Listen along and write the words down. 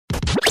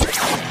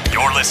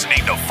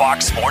listening to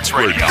Fox Sports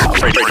Radio.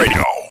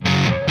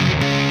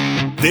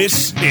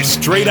 This is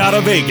Straight Out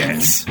of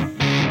Vegas.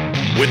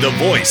 With the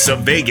voice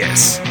of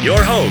Vegas,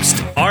 your host,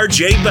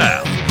 RJ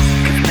Bell.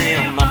 Give me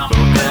a number,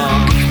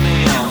 girl. Give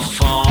me a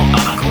phone.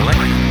 I'm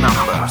collecting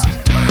numbers.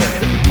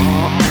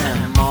 More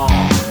and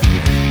more.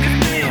 Give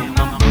me a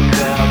number,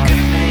 girl.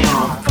 Give me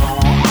a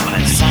phone. I'm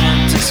a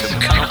scientist of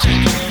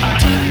counting. I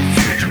tell you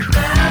future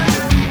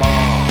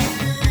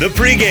more. The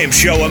pregame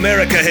show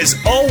America has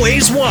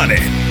always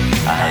wanted.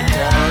 I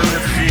tell the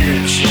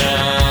future.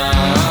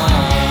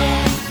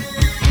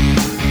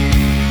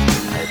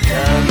 I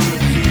tell the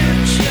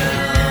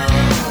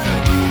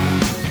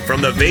future.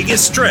 From the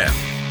Vegas Strip,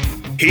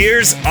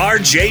 here's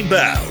RJ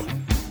Bell.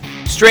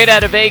 Straight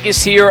out of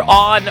Vegas here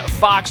on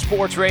Fox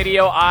Sports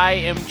Radio. I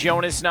am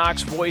Jonas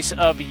Knox, voice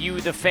of You,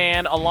 the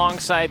fan,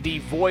 alongside the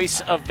voice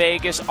of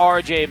Vegas,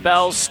 RJ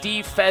Bell.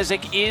 Steve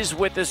Fezzik is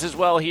with us as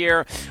well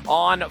here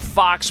on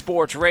Fox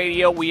Sports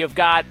Radio. We have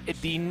got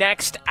the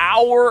next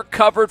hour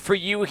covered for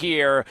you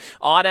here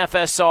on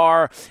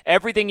FSR.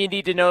 Everything you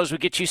need to know as we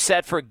get you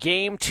set for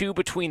Game 2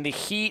 between the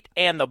Heat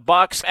and the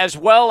Bucks, as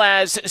well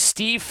as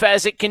Steve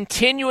Fezzik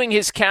continuing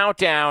his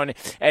countdown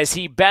as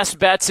he best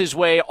bets his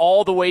way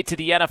all the way to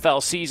the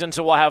NFL season.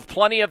 So we'll have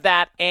plenty of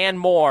that and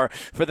more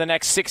for the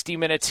next 60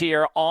 minutes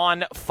here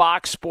on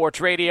Fox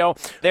Sports Radio.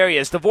 There he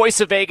is, the voice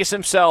of Vegas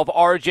himself,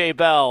 RJ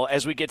Bell,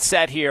 as we get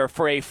set here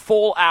for a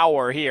full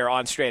hour here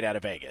on Straight Out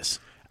of Vegas.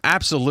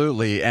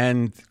 Absolutely.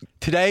 And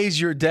today's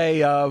your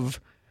day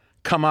of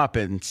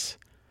comeuppance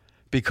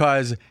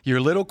because your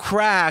little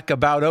crack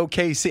about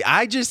OKC.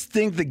 I just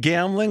think the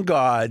gambling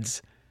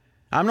gods,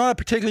 I'm not a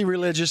particularly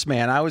religious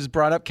man. I was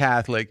brought up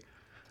Catholic.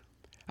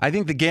 I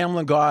think the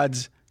gambling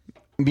gods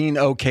mean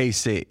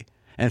OKC.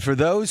 And for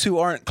those who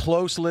aren't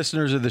close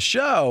listeners of the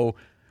show,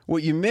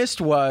 what you missed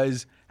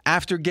was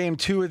after Game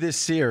 2 of this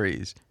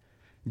series,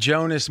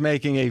 Jonas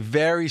making a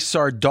very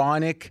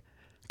sardonic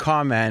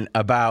comment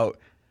about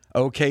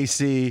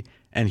OKC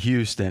and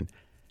Houston.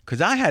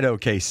 Because I had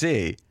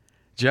OKC.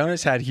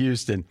 Jonas had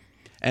Houston.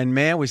 And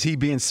man, was he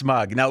being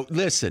smug. Now,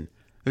 listen,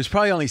 there's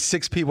probably only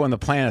 6 people on the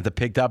planet that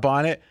picked up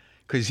on it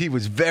because he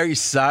was very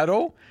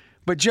subtle.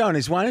 But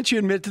Jonas, why don't you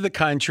admit to the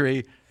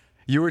country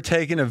you were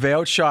taking a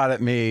veiled shot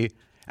at me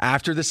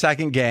after the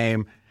second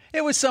game?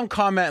 It was some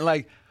comment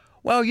like,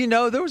 well, you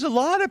know, there was a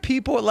lot of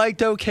people that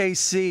liked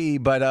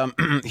OKC, but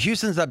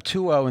Houston's up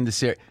 2-0 in the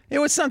series. It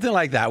was something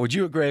like that. Would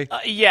you agree?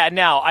 Yeah,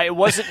 no, it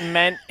wasn't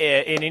meant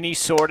in any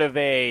sort of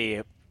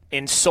a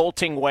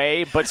insulting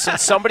way, but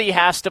since somebody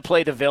has to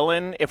play the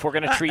villain, if we're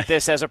going to treat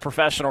this as a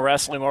professional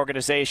wrestling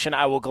organization,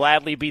 I will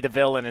gladly be the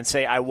villain and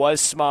say I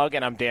was smug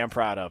and I'm damn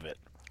proud of it.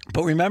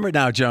 But remember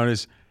now,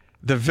 Jonas,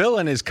 the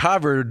villain is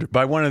covered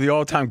by one of the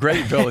all-time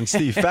great villains,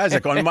 Steve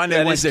Fezzik, on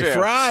Monday, Wednesday,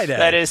 Friday.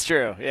 That is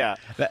true, yeah.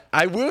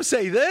 I will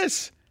say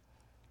this.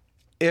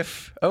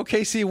 If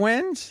OKC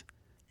wins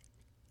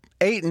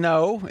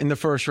 8-0 in the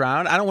first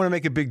round, I don't want to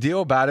make a big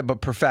deal about it, but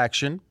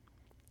perfection.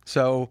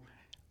 So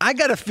I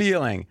got a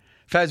feeling.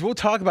 Fez, we'll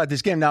talk about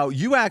this game. Now,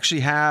 you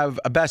actually have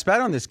a best bet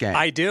on this game.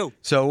 I do.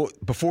 So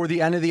before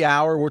the end of the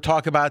hour, we'll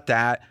talk about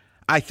that.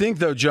 I think,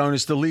 though,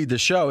 Jonas, to lead the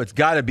show, it's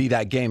got to be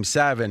that Game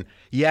 7.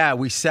 Yeah,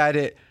 we said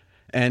it.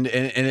 And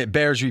it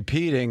bears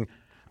repeating.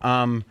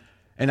 And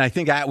I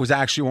think that was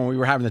actually when we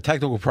were having the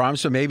technical problem,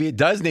 so maybe it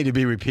does need to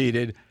be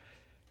repeated.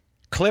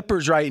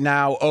 Clippers right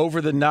now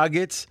over the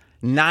Nuggets,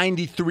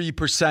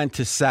 93%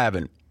 to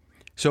 7.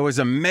 So as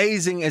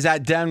amazing as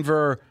that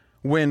Denver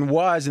win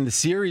was and the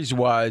series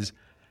was,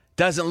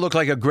 doesn't look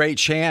like a great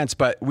chance,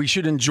 but we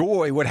should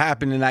enjoy what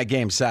happened in that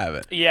Game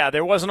 7. Yeah,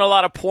 there wasn't a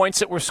lot of points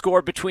that were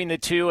scored between the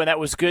two, and that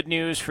was good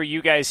news for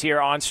you guys here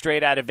on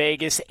Straight Out of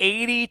Vegas.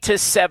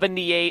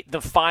 80-78,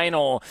 the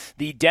final.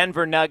 The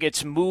Denver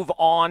Nuggets move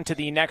on to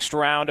the next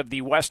round of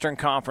the Western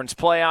Conference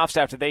playoffs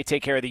after they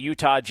take care of the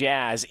Utah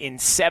Jazz in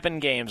 7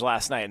 games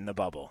last night in the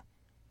bubble.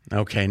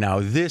 Okay, now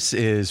this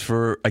is,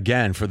 for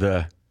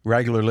the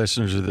regular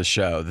listeners of the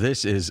show,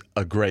 this is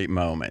a great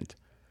moment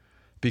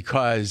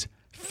because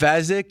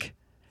Fezzik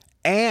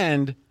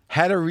and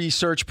head of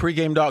research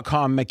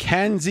pregame.com,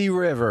 Mackenzie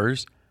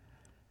Rivers,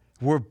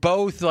 were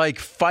both like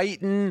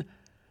fighting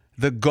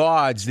the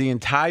gods the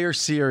entire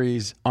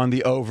series on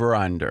the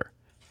over-under.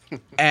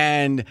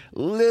 And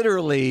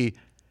literally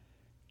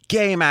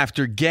game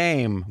after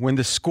game, when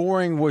the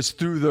scoring was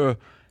through the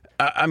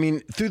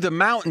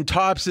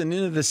mountaintops and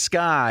into the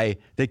sky,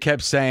 they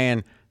kept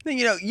saying,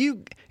 you know,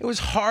 it was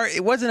hard.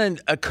 It wasn't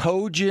a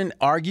cogent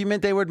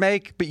argument they would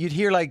make, but you'd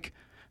hear like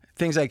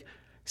things like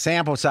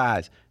sample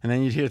size, and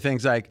then you'd hear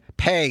things like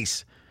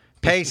pace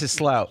is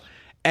slow,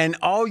 and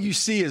all you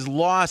see is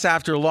loss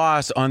after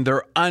loss on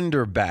their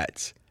under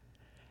bets.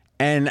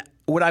 And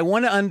what I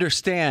want to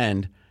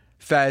understand,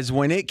 Fez,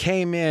 when it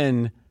came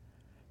in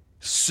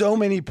so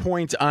many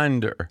points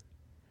under,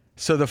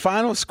 so the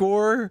final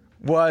score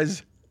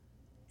was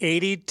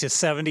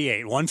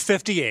 80-78,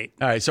 158.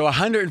 All right, so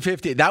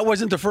 150. That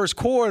wasn't the first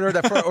quarter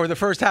or the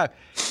first half.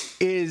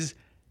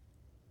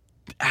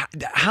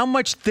 How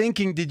much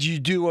thinking did you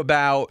do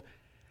about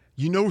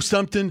you know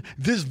something?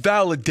 This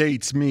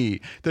validates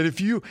me. That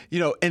if you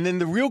know, and then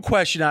the real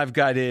question I've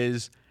got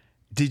is,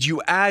 did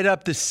you add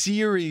up the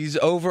series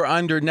over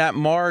under net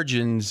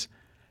margins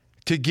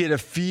to get a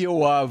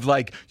feel of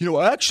like,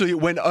 actually it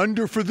went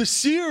under for the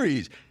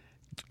series?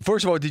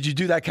 First of all, did you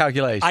do that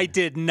calculation? I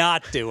did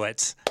not do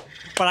it.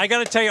 But I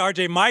got to tell you,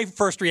 RJ, my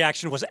first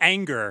reaction was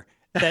anger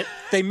that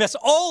they missed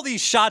all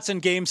these shots in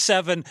Game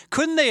 7.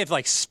 Couldn't they have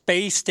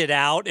spaced it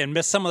out and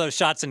missed some of those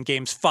shots in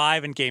Games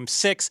 5 and Game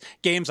 6?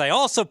 Games I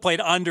also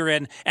played under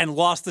in and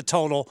lost the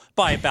total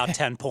by about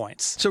 10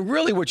 points. So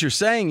really what you're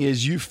saying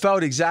is you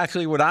felt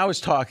exactly what I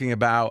was talking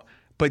about,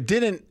 but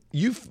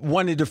you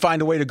wanted to find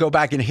a way to go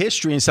back in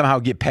history and somehow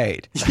get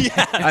paid.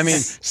 Yes. I mean,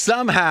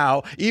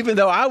 somehow, even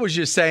though I was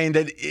just saying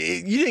that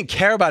you didn't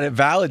care about it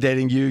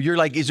validating you, you're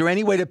like, is there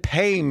any way to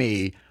pay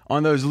me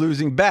on those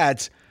losing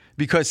bets?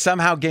 Because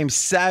somehow Game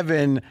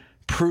 7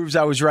 proves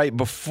I was right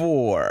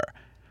before,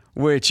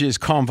 which is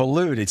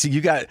convoluted. So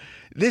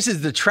this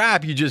is the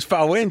trap you just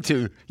fell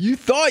into. You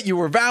thought you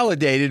were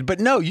validated, but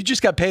no, you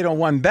just got paid on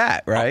one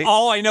bet, right?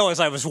 All I know is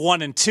I was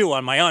 1-2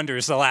 on my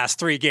unders the last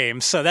 3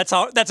 games. So that's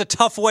a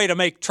tough way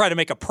to try to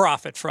make a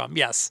profit from.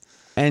 Yes.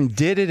 And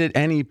did it at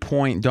any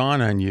point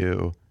dawn on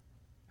you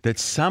that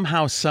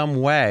somehow,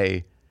 some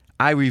way,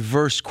 I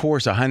reversed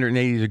course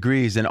 180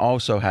 degrees and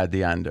also had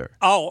the under?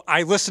 Oh,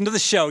 I listened to the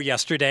show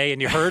yesterday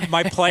and you heard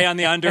my play on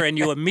the under and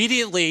you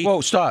immediately...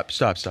 Whoa, stop.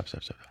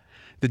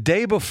 The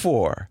day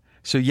before,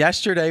 so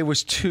yesterday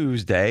was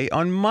Tuesday.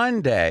 On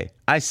Monday,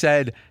 I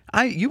said,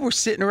 you were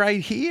sitting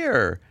right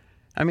here.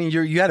 I mean,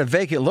 you had a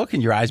vacant look in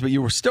your eyes, but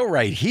you were still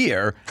right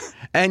here.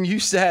 And you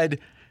said,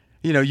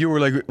 you were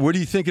like, what are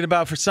you thinking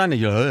about for Sunday?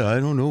 You're like, I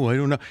don't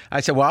know.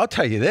 I said, well, I'll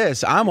tell you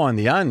this. I'm on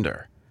the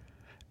under.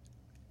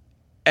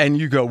 And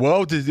you go,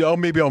 well,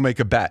 maybe I'll make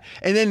a bet.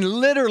 And then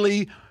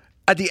literally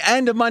at the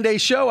end of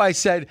Monday's show, I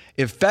said,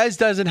 if Fez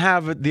doesn't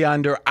have the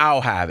under,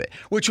 I'll have it.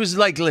 Which was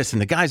like, listen,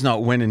 the guy's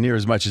not winning near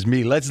as much as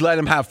me. Let's let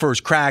him have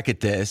first crack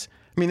at this.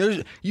 I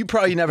mean, you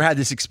probably never had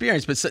this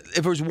experience, but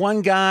if there's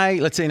one guy,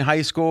 let's say in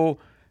high school,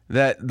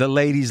 that the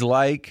ladies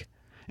like,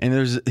 and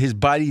there's his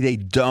buddy they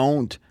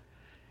don't,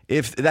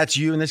 if that's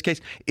you in this case,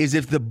 is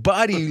if the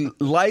buddy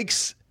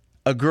likes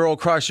a girl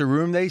across the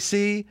room they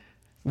see,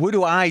 what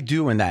do I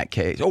do in that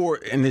case? Or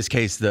in this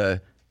case,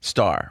 the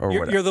star or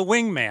whatever. You're the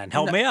wingman.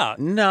 Help me out.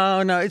 No.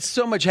 It's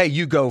so much, hey,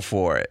 you go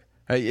for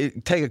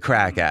it. Take a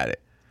crack at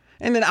it.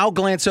 And then I'll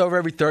glance over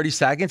every 30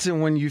 seconds,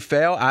 and when you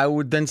fail, I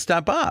would then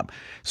step up.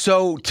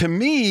 So to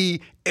me,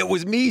 it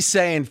was me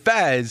saying,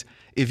 Fez,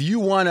 if you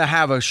want to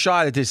have a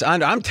shot at this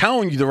under, I'm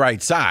telling you the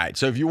right side.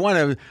 So if you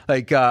want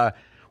to,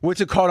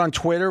 what's it called on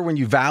Twitter when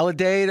you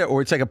validate it?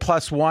 Or it's like a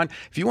 +1.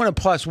 If you want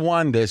to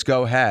 +1 this,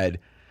 go ahead.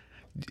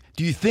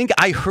 Do you think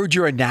I heard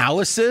your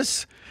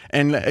analysis?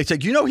 And it's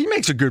like, he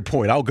makes a good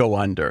point. I'll go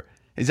under.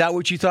 Is that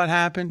what you thought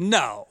happened?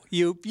 No.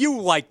 You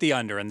liked the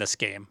under in this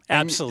game.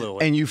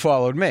 Absolutely. And you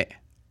followed me.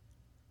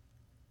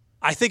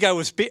 I think I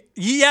was...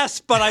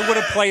 yes, but I would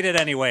have played it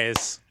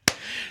anyways.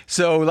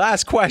 So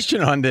last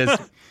question on this.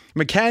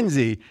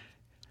 Mackenzie,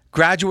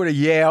 graduate of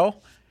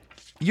Yale.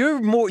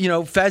 You're more,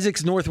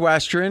 Fezzik's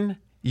Northwestern.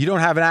 You don't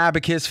have an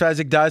abacus.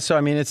 Fezzik does. So,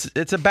 I mean,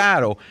 it's a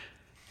battle.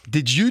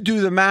 Did you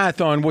do the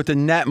math on what the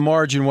net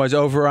margin was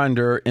over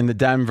under in the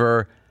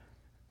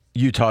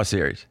Denver-Utah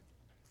series?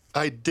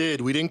 I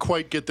did. We didn't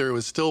quite get there. It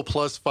was still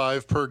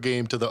 +5 per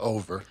game to the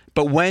over.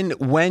 But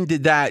when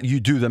did you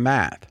do the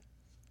math?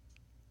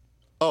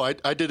 Oh,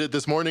 I did it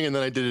this morning, and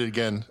then I did it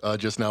again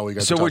just now.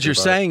 So what you're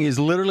saying is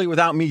literally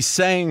without me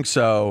saying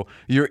so,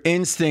 your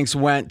instincts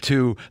went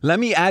to, let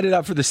me add it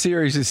up for the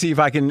series and see if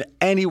I can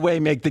any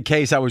way make the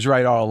case I was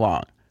right all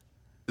along.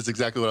 That's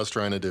exactly what I was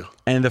trying to do.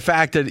 And the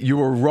fact that you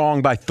were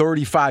wrong by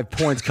 35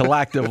 points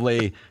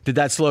collectively, did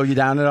that slow you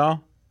down at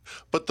all?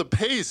 But the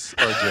pace,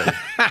 RJ.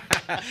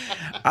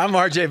 I'm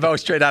RJ Bell,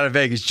 straight out of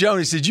Vegas.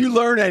 Jonas, did you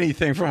learn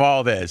anything from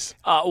all this?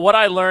 What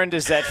I learned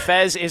is that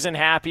Fez isn't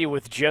happy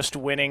with just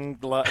winning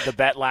the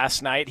bet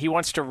last night. He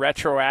wants to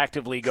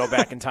retroactively go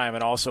back in time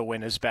and also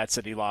win his bets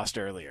that he lost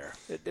earlier.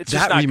 It's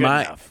just not good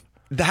enough.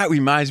 That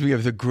reminds me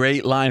of the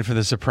great line for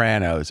The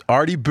Sopranos.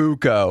 Artie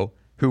Bucco,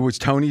 who was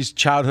Tony's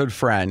childhood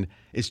friend,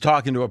 is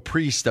talking to a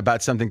priest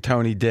about something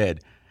Tony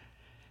did.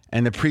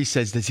 And the priest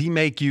says, does he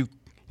make you,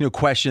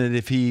 question it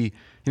if he,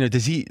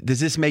 does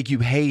this make you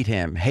hate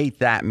him, hate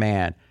that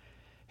man?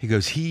 He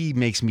goes, he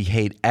makes me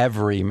hate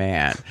every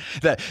man.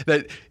 That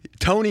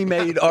Tony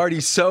made Artie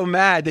so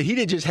mad that he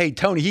didn't just hate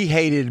Tony, he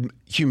hated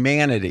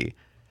humanity.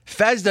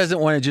 Fez doesn't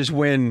want to just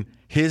win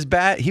his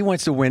bet. He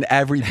wants to win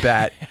every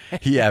bet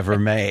he ever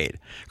made.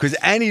 Because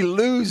any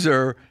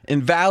loser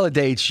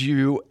invalidates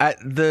you at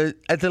the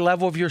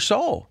level of your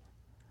soul.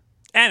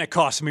 And it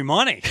costs me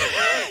money.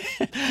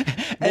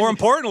 More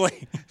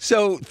importantly.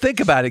 So think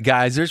about it,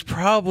 guys. There's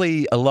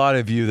probably a lot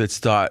of you that's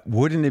thought,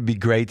 wouldn't it be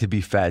great to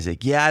be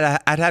Fezzik? Yeah,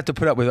 I'd have to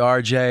put up with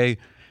RJ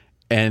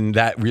and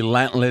that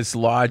relentless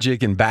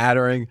logic and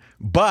battering,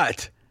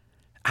 but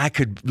I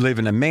could live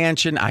in a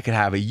mansion. I could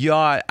have a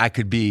yacht. I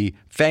could be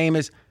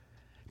famous.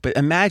 But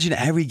imagine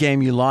every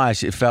game you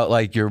lost, it felt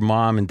like your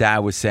mom and dad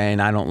was saying,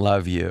 I don't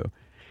love you.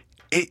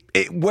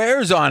 It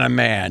wears on a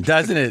man,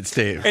 doesn't it,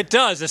 Steve? It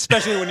does,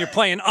 especially when you're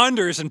playing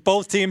unders and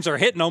both teams are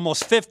hitting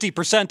almost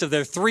 50% of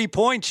their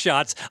three-point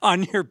shots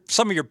on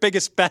some of your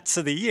biggest bets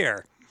of the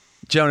year.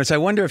 Jonas, I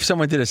wonder if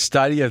someone did a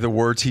study of the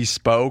words he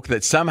spoke,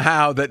 that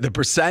somehow that the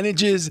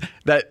percentages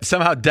that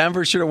somehow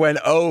Denver should have went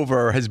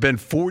over has been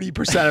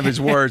 40% of his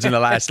words in the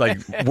last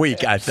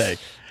week, I think.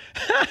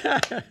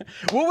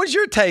 What was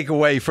your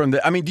takeaway from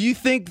the? I mean, do you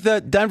think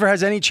that Denver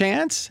has any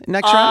chance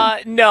next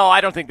round? No, I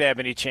don't think they have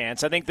any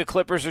chance. I think the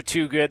Clippers are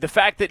too good. The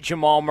fact that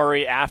Jamal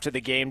Murray after the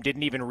game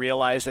didn't even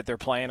realize that they're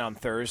playing on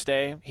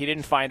Thursday, he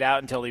didn't find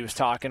out until he was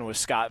talking with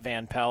Scott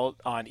Van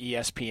Pelt on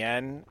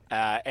ESPN,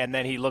 and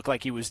then he looked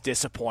like he was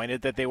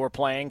disappointed that they were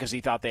playing because he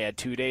thought they had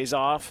 2 days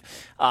off.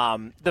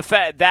 The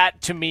fact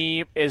that to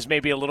me is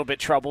maybe a little bit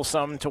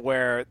troublesome to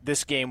where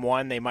this game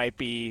one they might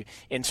be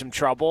in some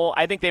trouble.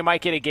 I think they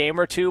might get a game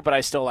or two, but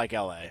I still like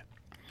LA.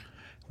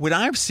 What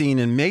I've seen,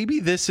 and maybe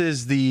this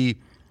is the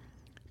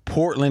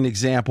Portland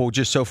example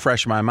just so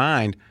fresh in my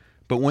mind,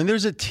 but when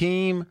there's a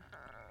team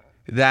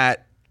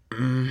that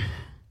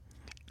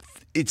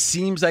it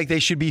seems like they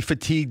should be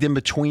fatigued in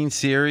between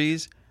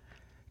series,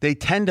 they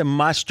tend to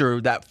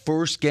muster that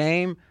first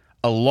game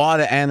a lot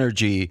of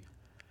energy,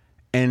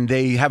 and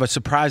they have a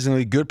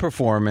surprisingly good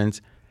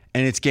performance,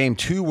 and it's game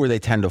two where they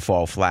tend to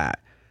fall flat.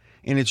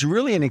 And it's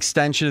really an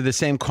extension of the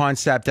same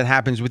concept that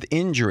happens with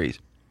injuries.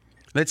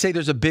 Let's say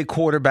there's a big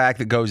quarterback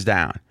that goes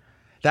down.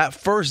 That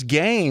first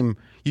game,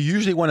 you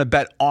usually want to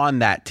bet on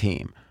that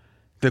team,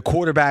 the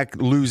quarterback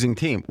losing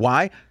team.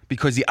 Why?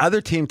 Because the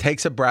other team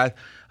takes a breath.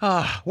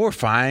 We're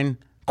fine.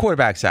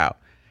 Quarterback's out.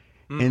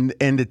 And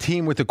the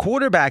team with the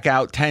quarterback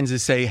out tends to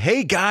say,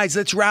 hey, guys,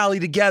 let's rally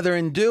together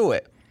and do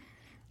it.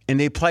 And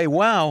they play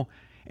well.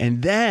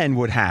 And then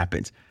what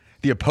happens?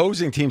 The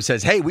opposing team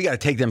says, hey, we got to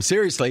take them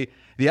seriously.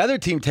 The other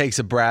team takes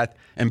a breath,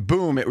 and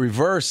boom, it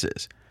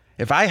reverses.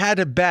 If I had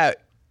to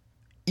bet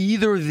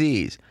either of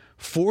these,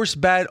 force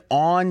bet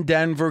on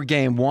Denver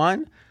game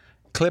one,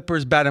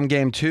 Clippers bet them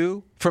game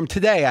two, from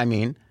today, I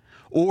mean,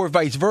 or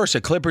vice versa,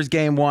 Clippers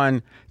game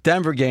one,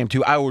 Denver game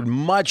two, I would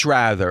much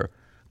rather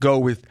go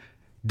with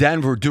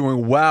Denver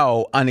doing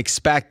well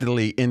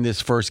unexpectedly in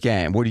this first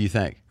game. What do you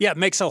think? Yeah, it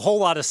makes a whole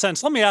lot of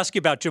sense. Let me ask you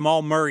about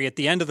Jamal Murray. At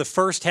the end of the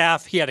first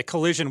half, he had a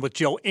collision with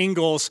Joe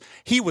Ingles.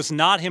 He was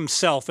not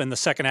himself in the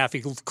second half.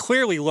 He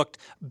clearly looked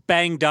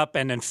banged up,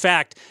 and in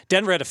fact,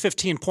 Denver had a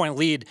 15-point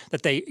lead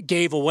that they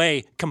gave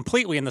away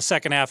completely in the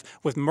second half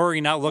with Murray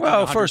not looking 100%.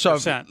 Well, first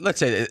off, let's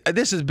say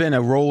this has been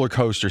a roller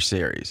coaster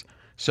series.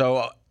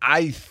 So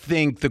I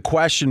think the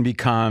question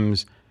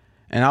becomes,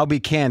 and I'll be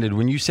candid,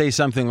 when you say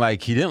something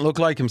like he didn't look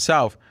like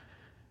himself,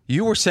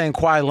 you were saying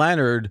Kawhi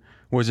Leonard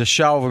was a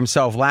shell of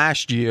himself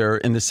last year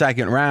in the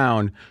second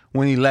round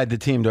when he led the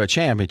team to a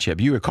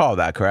championship. You recall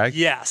that, correct?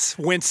 Yes,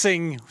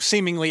 wincing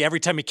seemingly every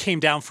time he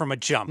came down from a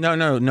jump.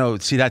 No.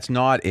 See, that's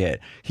not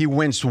it. He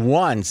winced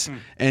once,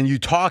 and you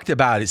talked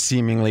about it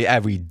seemingly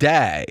every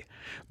day.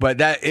 But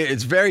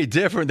it's very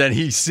different than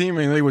he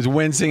seemingly was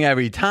wincing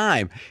every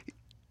time.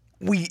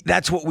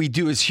 That's what we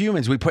do as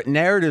humans. We put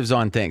narratives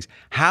on things.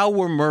 How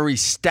were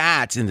Murray's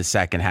stats in the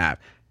second half?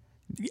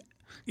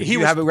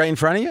 You have it right in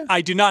front of you?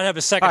 I do not have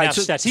a second half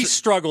stats. He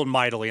struggled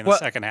mightily in the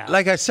second half.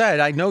 Like I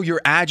said, I know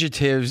your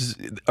adjectives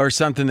are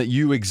something that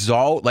you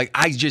exalt. Like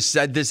I just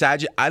said this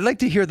adjective. I'd like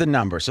to hear the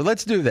number. So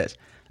let's do this.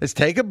 Let's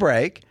take a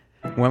break.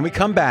 When we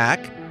come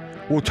back,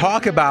 we'll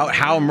talk about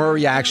how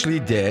Murray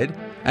actually did.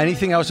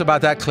 Anything else about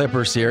that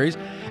Clippers series.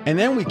 And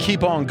then we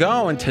keep on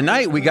going.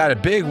 Tonight, we got a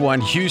big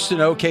one, Houston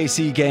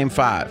OKC Game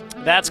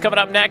 5. That's coming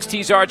up next.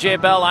 He's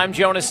RJ Bell. I'm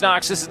Jonas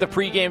Knox. This is the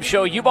pregame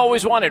show you've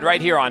always wanted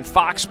right here on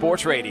Fox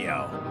Sports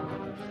Radio.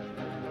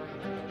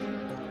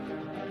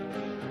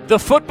 The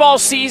football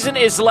season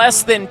is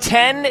less than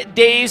 10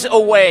 days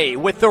away,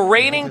 with the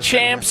reigning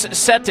champs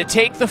set to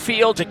take the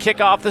field to kick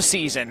off the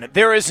season.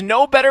 There is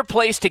no better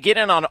place to get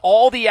in on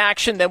all the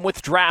action than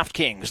with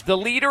DraftKings, the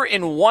leader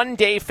in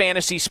one-day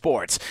fantasy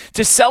sports.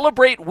 To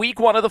celebrate week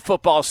one of the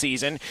football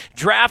season,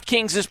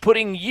 DraftKings is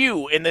putting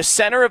you in the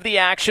center of the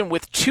action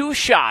with 2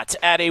 shots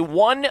at a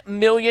 $1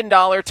 million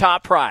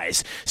top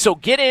prize. So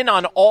get in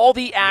on all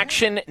the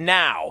action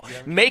now.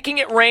 Making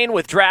it rain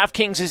with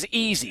DraftKings is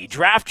easy.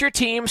 Draft your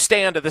team,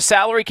 stay under the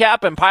salary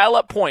cap, and pile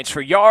up points for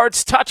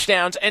yards,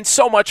 touchdowns, and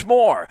so much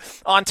more.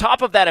 On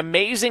top of that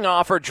amazing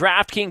offer,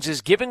 DraftKings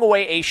is giving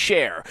away a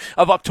share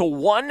of up to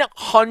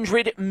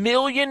 $100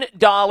 million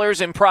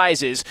in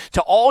prizes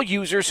to all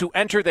users who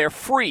enter their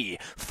free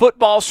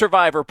football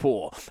survivor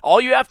pool. All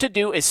you have to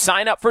do is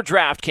sign up for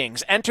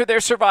DraftKings, enter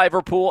their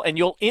survivor pool, and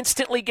you'll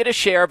instantly get a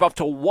share of up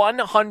to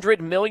 $100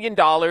 million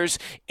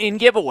in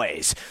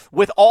giveaways.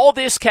 With all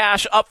this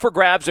cash up for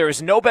grabs, there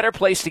is no better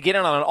place to get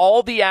in on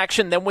all the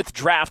action than with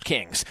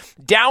DraftKings. DraftKings.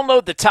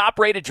 Download the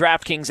top-rated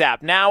DraftKings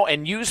app now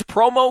and use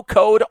promo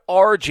code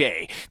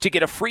RJ to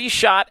get a free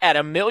shot at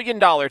 $1 million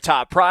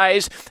top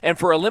prize. And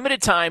for a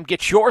limited time,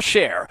 get your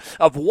share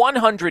of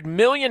 $100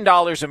 million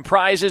in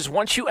prizes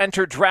once you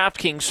enter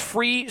DraftKings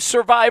free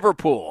Survivor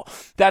Pool.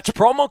 That's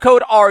promo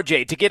code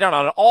RJ to get in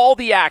on all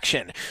the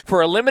action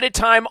for a limited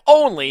time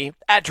only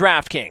at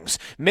DraftKings.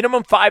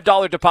 Minimum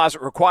 $5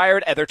 deposit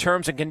required. Other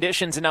terms and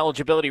conditions and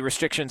eligibility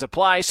restrictions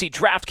apply. See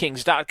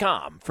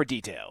DraftKings.com for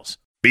details.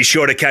 Be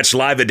sure to catch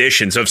live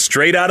editions of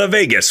Straight Outta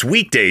Vegas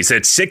weekdays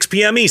at 6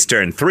 p.m.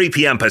 Eastern, 3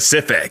 p.m.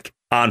 Pacific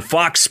on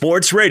Fox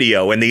Sports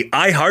Radio and the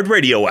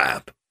iHeartRadio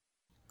app.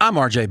 I'm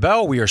RJ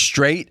Bell. We are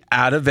Straight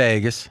Outta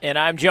Vegas. And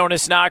I'm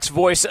Jonas Knox,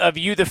 voice of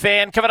You, the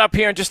Fan. Coming up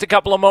here in just a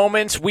couple of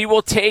moments, we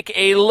will take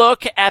a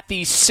look at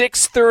the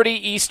 6:30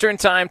 Eastern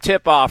Time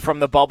tip-off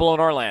from the Bubble in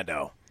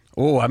Orlando.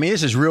 Oh, I mean,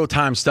 this is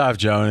real-time stuff,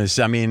 Jonas.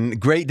 I mean,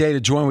 great day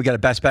to join. We got a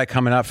best bet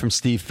coming up from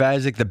Steve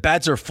Fezzik. The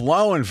bets are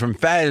flowing from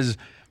Fez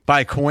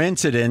by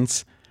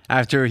coincidence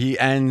after he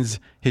ends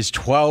his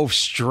 12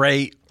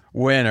 straight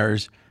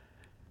winners.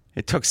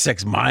 It took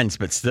 6 months,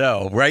 but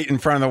still, right in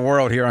front of the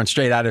world here on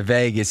Straight Outta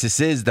Vegas. This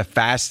is the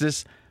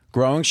fastest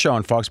growing show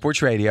on Fox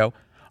Sports Radio.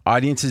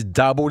 Audience has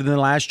doubled in the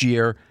last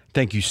year.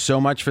 Thank you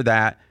so much for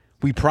that.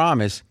 We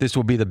promise this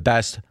will be the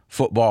best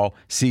football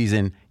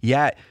season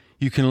yet.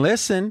 You can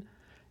listen.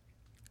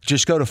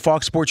 Just go to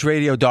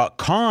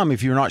foxsportsradio.com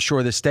if you're not sure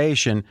of the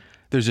station.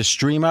 There's a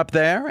stream up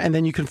there, and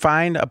then you can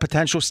find a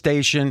potential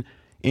station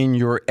in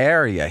your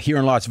area. Here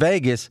in Las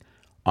Vegas,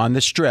 on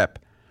the Strip,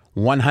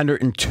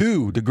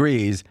 102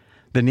 degrees.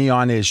 The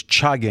neon is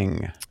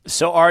chugging.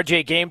 So,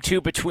 RJ, Game 2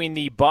 between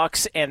the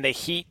Bucks and the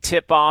Heat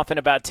tip-off in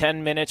about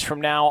 10 minutes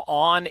from now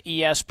on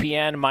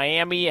ESPN.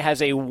 Miami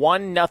has a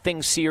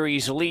 1-0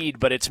 series lead,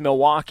 but it's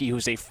Milwaukee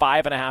who's a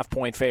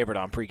 5.5-point favorite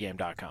on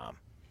pregame.com.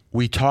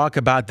 We talk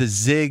about the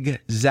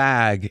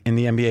zigzag in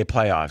the NBA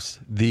playoffs.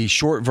 The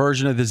short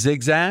version of the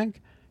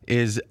zigzag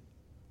is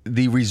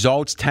the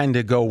results tend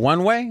to go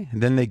one way,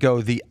 then they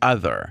go the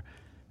other.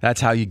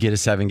 That's how you get a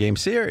 7-game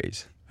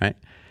series, right?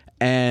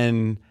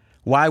 And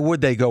why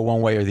would they go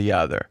one way or the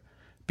other?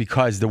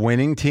 Because the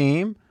winning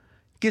team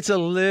gets a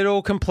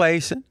little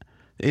complacent,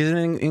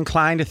 isn't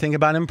inclined to think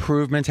about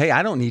improvements. Hey,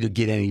 I don't need to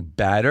get any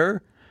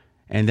better.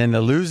 And then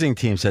the losing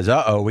team says,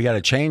 we got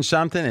to change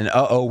something,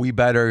 and we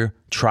better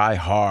try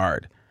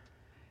hard.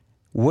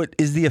 What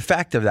is the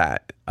effect of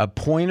that? A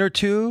point or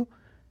two,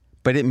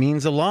 but it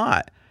means a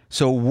lot.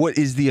 So what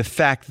is the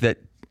effect that,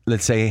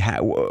 let's say,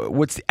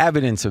 what's the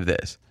evidence of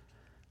this?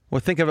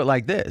 Well, think of it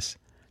like this.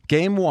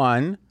 Game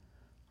 1,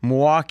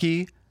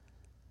 Milwaukee,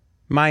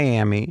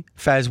 Miami.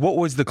 Fez, what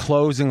was the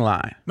closing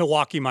line?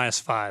 Milwaukee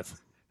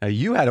 -5. Now,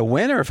 you had a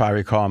winner, if I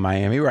recall, in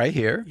Miami, right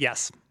here.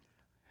 Yes.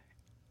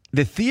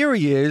 The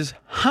theory is,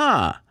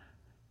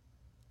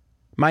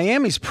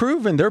 Miami's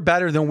proven they're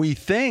better than we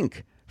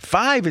think.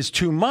 5 is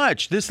too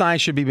much. This line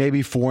should be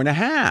maybe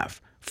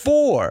 4.5,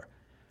 4.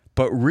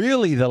 But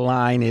really the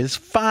line is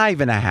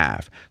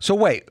 5.5. So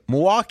wait,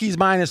 Milwaukee's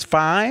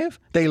 -5,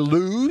 they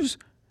lose,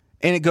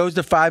 and it goes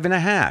to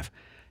 5.5.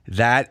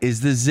 That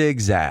is the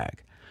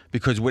zigzag.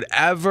 Because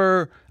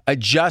whatever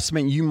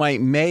adjustment you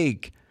might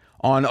make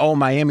on,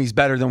 Miami's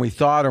better than we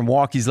thought or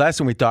Milwaukee's less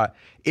than we thought,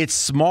 it's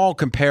small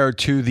compared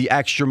to the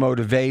extra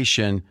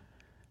motivation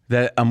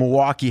that a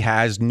Milwaukee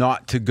has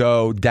not to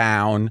go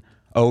down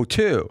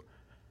 0-2.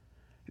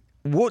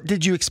 What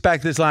did you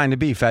expect this line to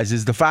be, Fez?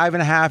 Is the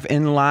 5.5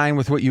 in line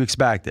with what you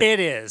expected? It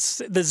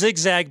is. The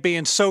zigzag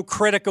being so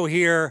critical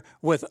here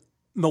with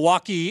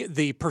Milwaukee,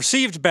 the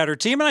perceived better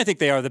team, and I think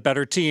they are the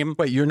better team.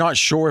 Wait, you're not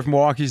sure if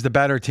Milwaukee's the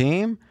better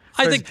team?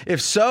 I think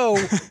if so,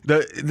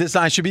 this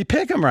line should be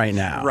pick'em right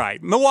now.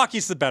 Right.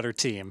 Milwaukee's the better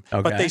team.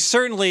 Okay. But they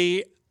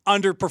certainly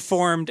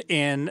underperformed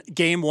in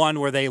Game 1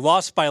 where they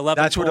lost by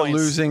 11 That's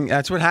points.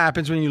 That's what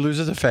happens when you lose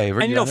as a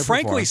favorite. And,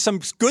 frankly,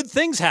 some good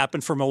things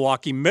happened for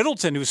Milwaukee.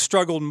 Middleton, who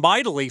struggled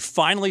mightily,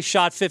 finally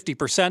shot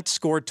 50%,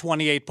 scored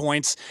 28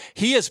 points.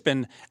 He has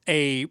been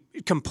a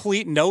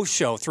complete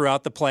no-show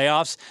throughout the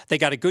playoffs. They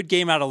got a good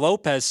game out of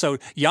Lopez. So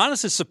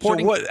Giannis is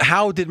supporting.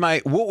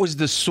 So what was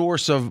the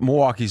source of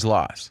Milwaukee's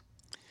loss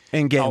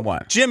in Game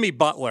 1? Jimmy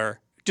Butler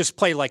just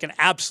played like an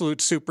absolute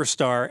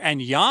superstar,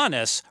 and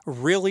Giannis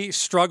really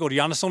struggled.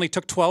 Giannis only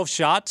took 12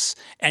 shots,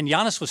 and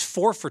Giannis was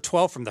 4 for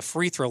 12 from the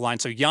free throw line,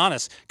 so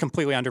Giannis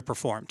completely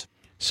underperformed.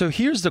 So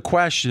here's the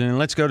question, and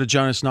let's go to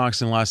Jonas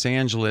Knox in Los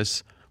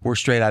Angeles. We're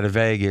Straight Outta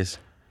Vegas.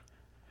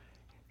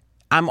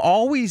 I'm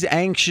always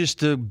anxious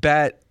to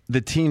bet the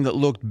team that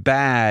looked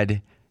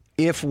bad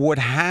if what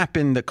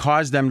happened that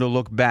caused them to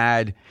look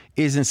bad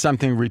isn't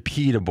something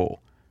repeatable.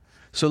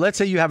 So let's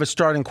say you have a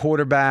starting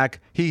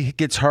quarterback, he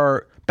gets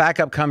hurt,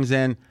 backup comes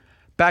in,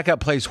 backup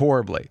plays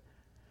horribly.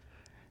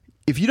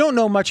 If you don't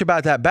know much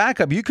about that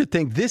backup, you could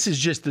think this is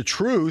just the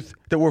truth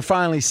that we're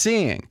finally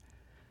seeing.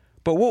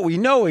 But what we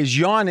know is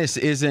Giannis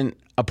is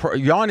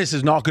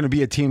not going to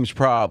be a team's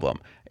problem.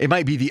 It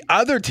might be the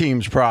other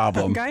team's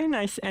problem.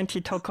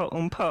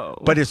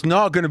 But it's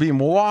not going to be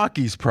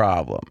Milwaukee's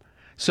problem.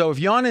 So if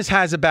Giannis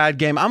has a bad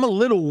game, I'm a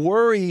little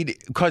worried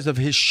because of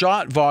his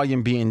shot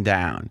volume being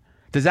down.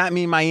 Does that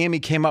mean Miami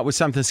came up with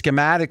something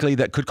schematically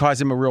that could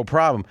cause him a real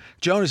problem?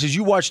 Jonas, as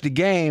you watched the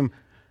game,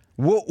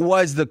 what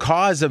was the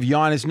cause of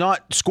Giannis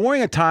not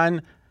scoring a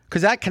ton?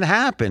 Because that can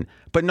happen,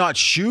 but not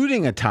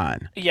shooting a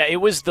ton. Yeah,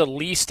 it was the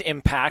least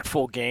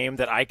impactful game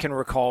that I can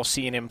recall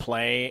seeing him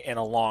play in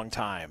a long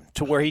time,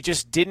 to where he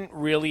just didn't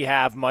really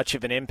have much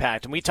of an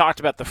impact. And we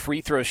talked about the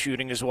free throw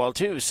shooting as well,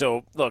 too.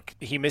 So, look,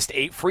 he missed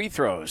 8 free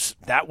throws.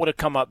 That would have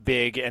come up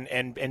big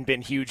and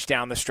been huge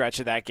down the stretch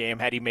of that game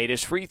had he made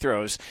his free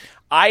throws.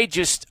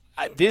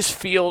 This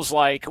feels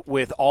like,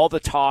 with all the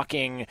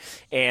talking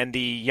and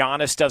the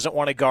Giannis doesn't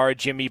want to guard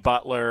Jimmy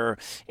Butler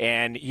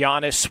and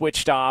Giannis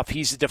switched off,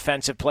 he's the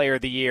defensive player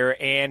of the year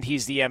and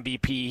he's the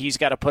MVP, he's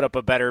got to put up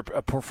a better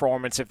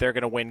performance if they're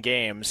going to win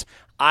games.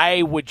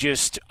 I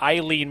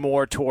lean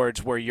more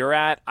towards where you're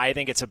at. I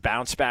think it's a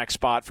bounce back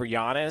spot for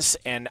Giannis,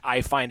 and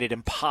I find it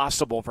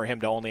impossible for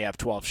him to only have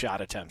 12 shot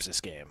attempts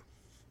this game.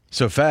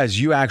 So, Fez,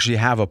 you actually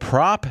have a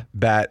prop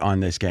bet on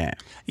this game.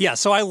 Yeah,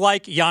 so I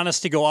like Giannis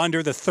to go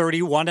under the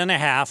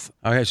 31.5.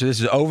 Okay, so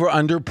this is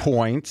over-under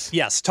points.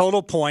 Yes,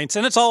 total points.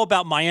 And it's all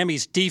about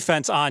Miami's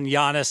defense on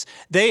Giannis.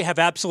 They have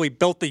absolutely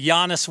built the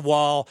Giannis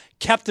wall,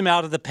 kept him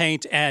out of the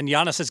paint, and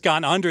Giannis has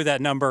gone under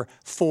that number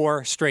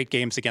 4 straight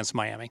games against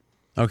Miami.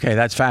 Okay,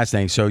 that's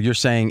fascinating. So you're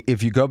saying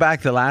if you go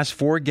back the last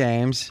 4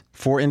 games,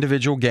 4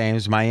 individual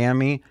games,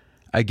 Miami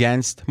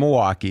against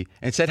Milwaukee,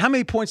 and said, how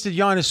many points did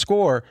Giannis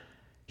score?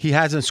 He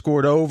hasn't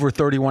scored over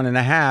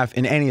 31.5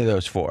 in any of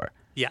those 4.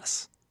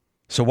 Yes.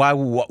 So why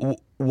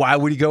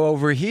would he go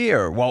over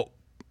here? Well,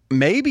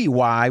 maybe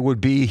why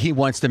would be he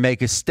wants to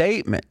make a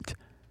statement.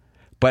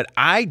 But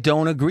I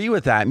don't agree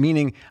with that,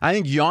 meaning I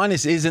think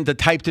Giannis isn't the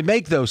type to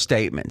make those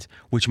statements,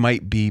 which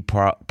might be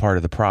part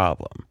of the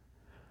problem,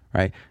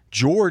 right?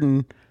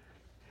 Jordan,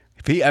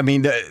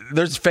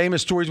 there's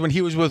famous stories when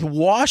he was with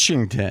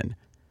Washington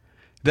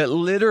that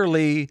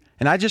literally,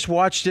 and I just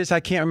watched this,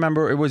 I can't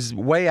remember, it was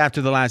way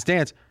after The Last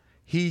Dance,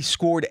 he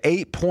scored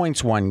 8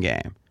 points one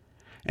game.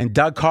 And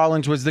Doug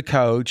Collins was the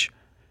coach,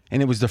 and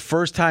it was the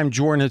first time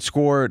Jordan had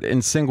scored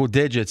in single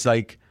digits,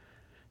 like,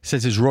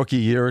 since his rookie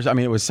years. I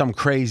mean, it was some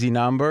crazy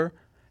number.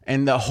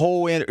 And the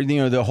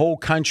whole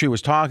country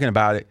was talking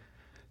about it.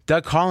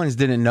 Doug Collins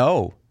didn't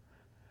know.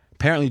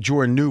 Apparently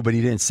Jordan knew, but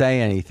he didn't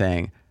say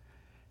anything.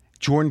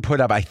 Jordan put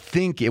up, I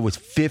think it was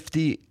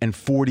 50 and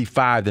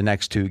 45 the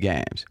next 2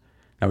 games.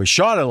 Now, he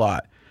shot a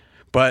lot,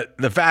 but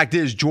the fact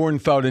is Jordan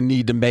felt a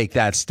need to make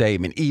that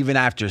statement, even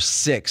after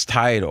 6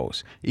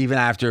 titles, even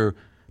after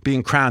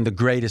being crowned the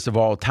greatest of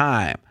all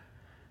time.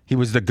 He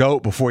was the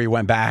GOAT before he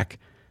went back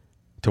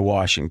to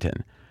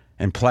Washington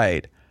and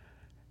played.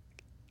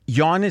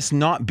 Giannis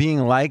not being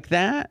like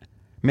that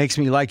makes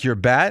me like your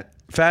bet,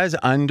 Fez,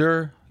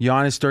 under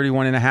Giannis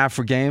 31.5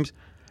 for games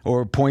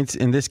or points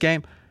in this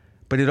game.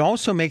 But it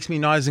also makes me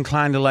not as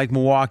inclined to like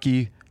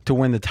Milwaukee to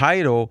win the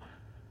title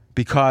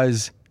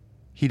because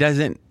he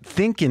doesn't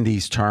think in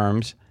these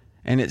terms,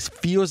 and it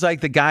feels like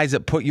the guys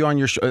that put you on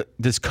your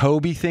does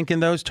Kobe think in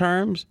those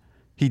terms?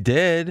 He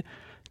did.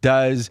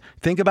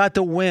 Think about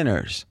the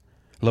winners.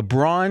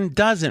 LeBron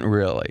doesn't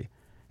really.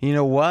 You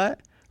know what?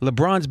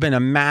 LeBron's been a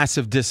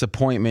massive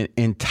disappointment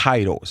in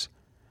titles.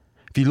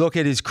 If you look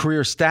at his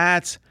career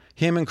stats,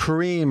 him and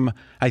Kareem,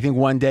 I think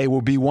one day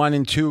will be 1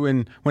 and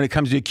 2 when it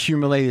comes to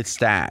accumulated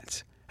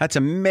stats. That's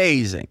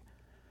amazing.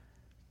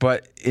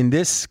 But in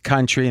this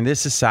country, in this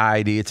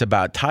society, it's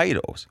about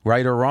titles,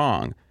 right or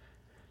wrong.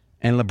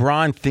 And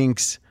LeBron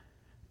thinks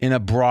in a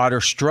broader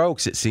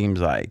strokes, it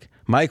seems like.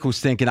 Michael's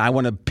thinking, I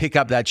want to pick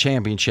up that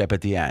championship at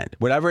the end.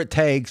 Whatever it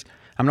takes,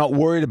 I'm not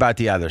worried about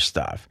the other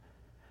stuff.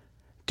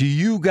 Do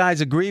you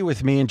guys agree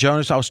with me? And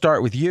Jonas, I'll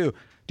start with you.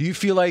 Do you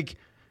feel like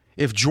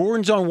if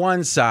Jordan's on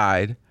one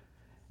side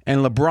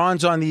and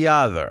LeBron's on the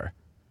other,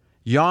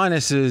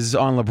 Giannis is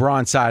on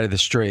LeBron's side of the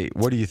street?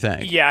 What do you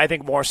think? Yeah, I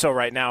think more so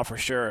right now for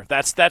sure.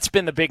 That's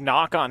been the big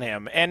knock on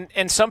him. And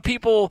some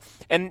people,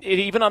 and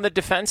even on the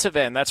defensive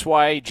end, that's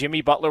why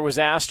Jimmy Butler was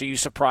asked, are you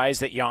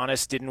surprised that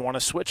Giannis didn't want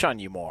to switch on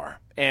you more?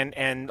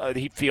 And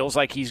he feels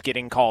like he's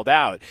getting called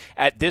out.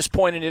 At this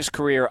point in his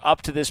career,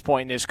 up to this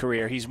point in his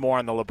career, he's more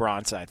on the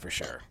LeBron side for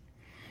sure.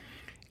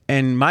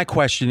 And my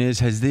question is,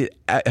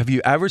 have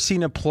you ever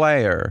seen a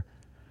player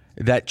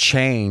that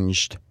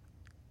changed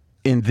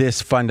in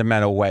this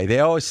fundamental way? They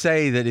always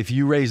say that if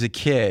you raise a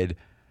kid,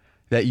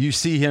 that you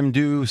see him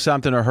do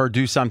something or her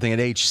do something at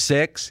age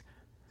 6,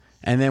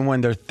 and then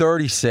when they're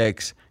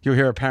 36, you'll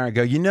hear a parent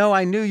go,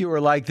 I knew you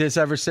were like this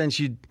ever since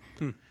you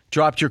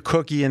dropped your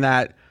cookie in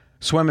that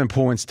swimming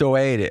pool and still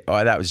ate it.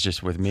 Oh, that was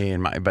just with me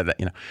and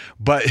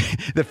but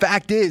the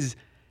fact is,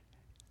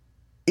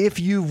 if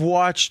you've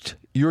watched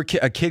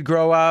a kid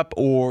grow up,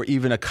 or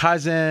even a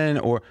cousin,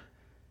 or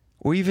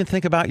even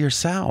think about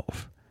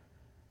yourself,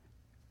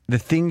 the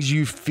things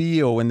you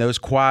feel in those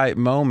quiet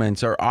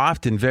moments are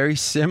often very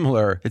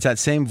similar. It's that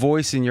same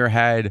voice in your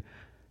head,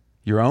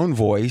 your own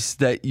voice,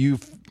 that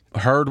you've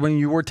heard when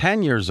you were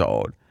 10 years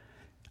old.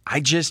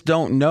 I just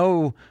don't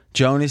know,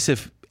 Jonas,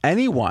 if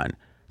anyone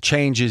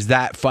changes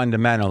that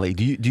fundamentally.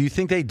 Do you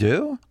think they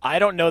do? I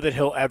don't know that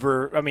he'll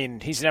ever. I mean,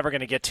 he's never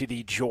going to get to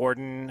the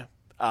Jordan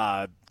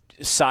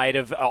side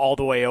of all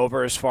the way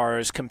over as far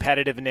as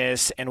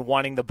competitiveness and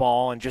wanting the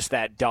ball and just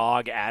that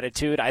dog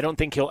attitude. I don't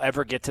think he'll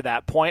ever get to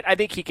that point. I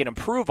think he can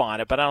improve on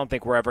it, but I don't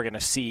think we're ever going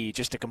to see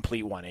just a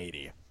complete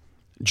 180.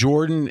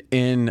 Jordan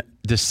in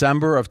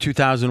December of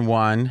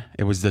 2001,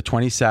 it was the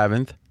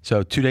 27th,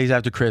 so 2 days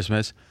after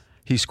Christmas,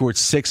 he scored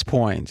 6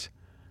 points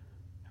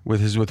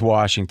with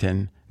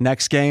Washington.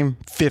 Next game,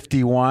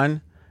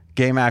 51.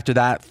 Game after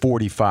that,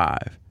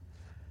 45.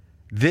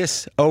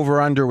 This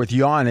over-under with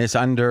Giannis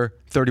under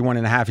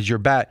 31.5 is your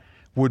bet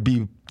would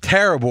be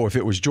terrible if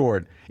it was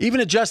Jordan. Even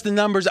adjust the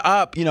numbers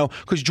up,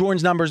 because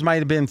Jordan's numbers might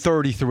have been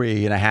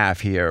 33.5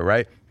 here,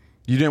 right?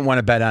 You didn't want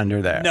to bet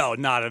under there. No,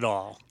 not at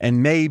all.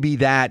 And maybe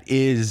that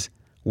is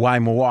why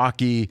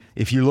Milwaukee,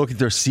 if you look at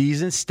their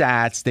season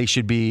stats, they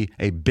should be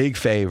a big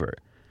favorite.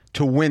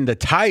 To win the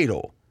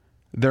title,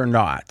 they're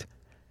not.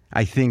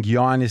 I think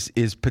Giannis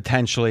is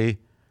potentially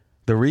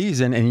the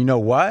reason, and you know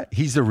what?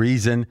 He's the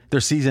reason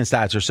their season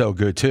stats are so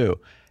good too.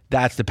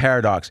 That's the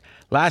paradox.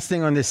 Last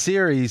thing on this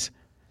series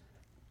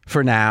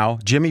for now,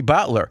 Jimmy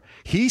Butler.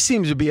 He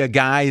seems to be a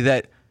guy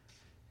that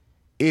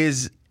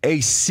is a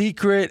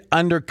secret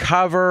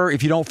undercover.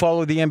 If you don't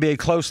follow the NBA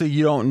closely,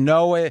 you don't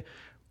know it.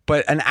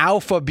 But an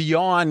alpha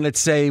beyond,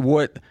 let's say,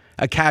 what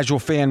a casual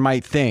fan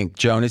might think,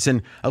 Jonas.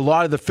 And a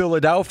lot of the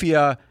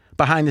Philadelphia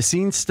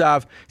behind-the-scenes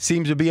stuff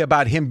seems to be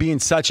about him being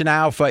such an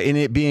alpha and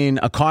it being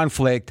a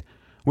conflict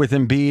with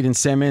Embiid and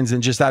Simmons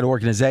and just that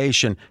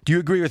organization. Do you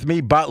agree with me?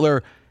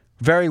 Butler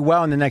very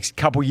well in the next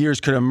couple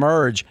years could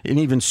emerge, and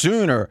even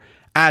sooner,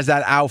 as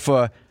that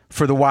alpha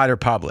for the wider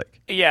public.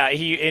 Yeah,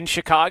 in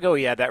Chicago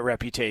he had that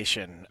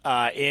reputation.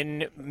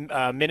 In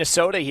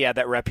Minnesota he had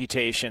that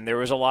reputation. There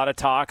was a lot of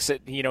talks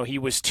that he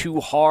was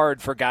too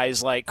hard for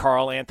guys like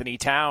Karl Anthony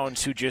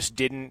Towns, who just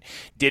didn't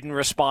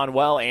respond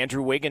well.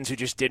 Andrew Wiggins, who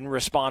just didn't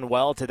respond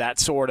well to that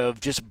sort of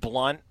just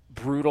blunt,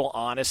 brutal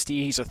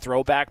honesty. He's a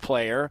throwback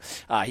player.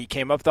 He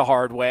came up the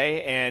hard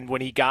way, and when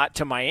he got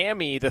to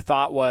Miami, the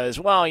thought was,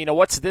 well,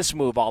 what's this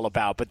move all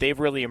about? But they've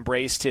really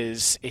embraced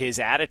his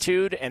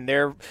attitude and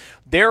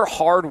their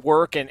hard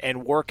work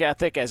and work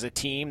ethic as a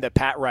team that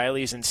Pat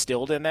Riley's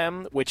instilled in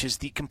them, which is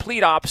the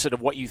complete opposite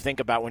of what you think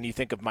about when you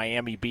think of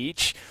Miami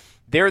Beach.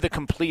 They're the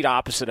complete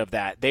opposite of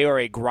that. They are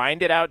a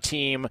grinded-out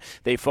team.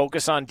 They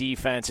focus on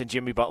defense, and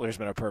Jimmy Butler's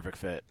been a perfect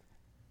fit.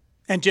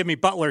 And Jimmy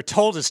Butler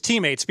told his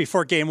teammates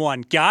before game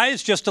one,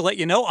 guys, just to let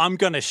you know, I'm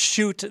going to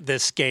shoot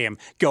this game.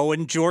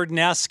 Going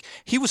Jordan-esque.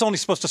 He was only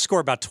supposed to score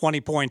about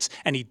 20 points,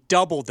 and he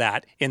doubled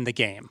that in the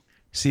game.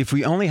 See, if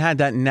we only had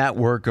that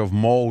network of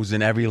moles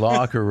in every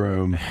locker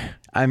room,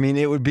 I mean,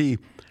 it would be,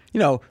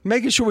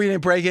 making sure we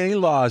didn't break any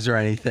laws or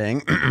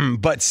anything.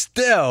 But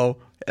still,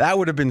 that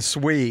would have been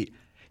sweet.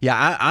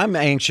 Yeah, I'm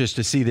anxious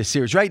to see this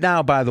series. Right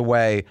now, by the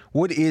way,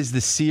 what is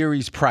the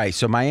series price?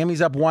 So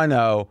Miami's up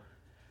 1-0.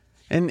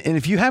 And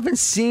if you haven't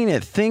seen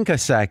it, think a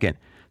second.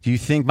 Do you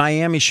think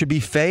Miami should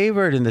be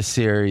favored in the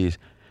series?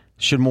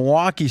 Should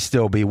Milwaukee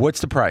still be? What's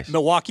the price?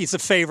 Milwaukee's a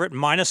favorite,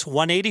 minus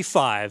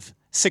 185.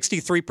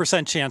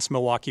 63% chance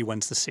Milwaukee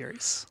wins the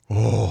series.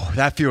 Oh,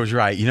 that feels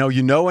right.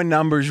 You know a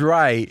number's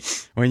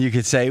right when you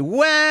could say,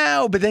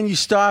 well, but then you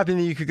stop and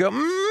then you could go,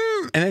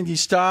 and then you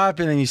stop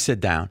and then you sit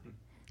down.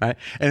 Right?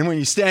 And when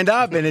you stand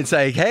up and it's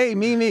like, hey,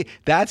 me,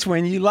 that's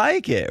when you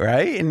like it,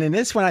 right? And in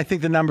this one, I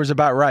think the number's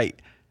about right.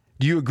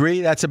 Do you agree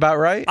that's about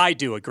right? I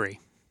do agree.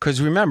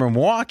 Because remember,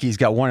 Milwaukee's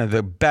got one of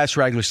the best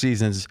regular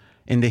seasons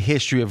in the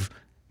history of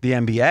the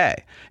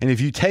NBA. And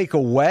if you take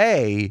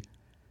away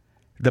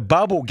the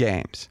bubble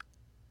games,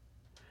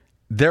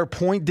 their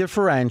point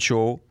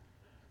differential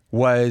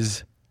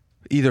was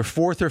either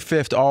fourth or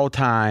fifth all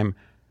time.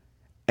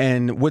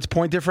 And what's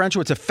point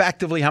differential? It's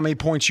effectively how many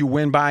points you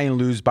win by and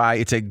lose by.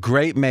 It's a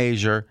great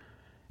measure.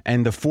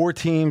 And the four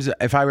teams,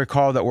 if I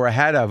recall, that were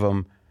ahead of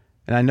them,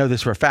 and I know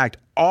this for a fact,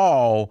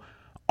 all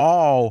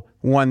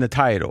won the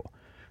title.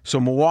 So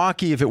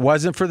Milwaukee, if it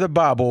wasn't for the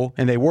bubble,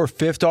 and they were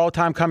fifth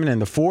all-time coming in,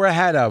 the four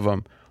ahead of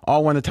them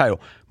all won the title.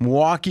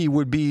 Milwaukee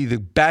would be the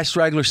best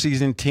regular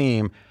season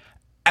team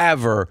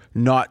ever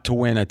not to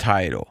win a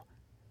title.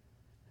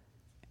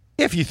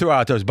 If you throw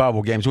out those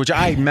bubble games, which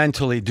I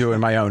mentally do in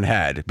my own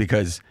head,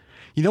 because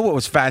you know what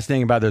was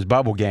fascinating about those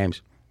bubble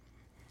games?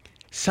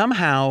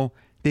 Somehow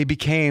they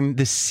became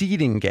the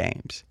seeding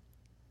games.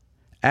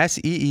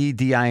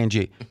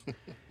 SEEDING.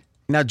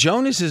 Now,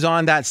 Jonas is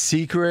on that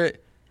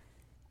secret,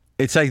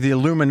 it's like the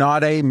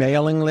Illuminati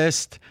mailing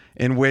list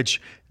in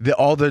which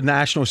all the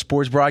national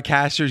sports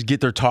broadcasters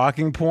get their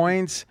talking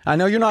points. I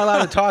know you're not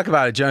allowed to talk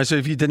about it, Jonas, so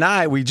if you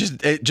deny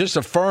it, it just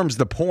affirms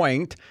the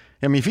point.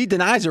 I mean, if he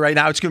denies it right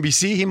now, it's going to be,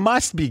 see, he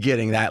must be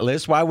getting that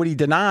list. Why would he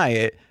deny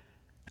it?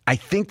 I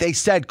think they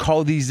said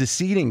call these the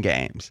seeding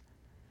games.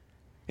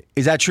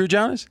 Is that true,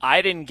 Jonas?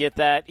 I didn't get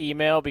that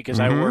email because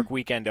I work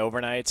weekend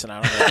overnights, and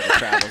I don't know if it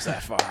travels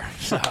that far.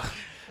 So.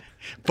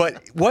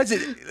 But was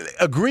it,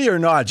 agree or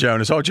not,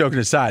 Jonas, all joking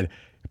aside,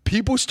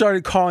 people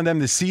started calling them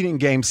the seeding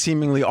game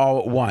seemingly all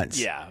at once.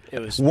 Yeah, it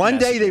was. One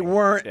day they messaging.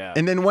 weren't, Yeah.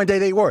 and then one day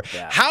they were.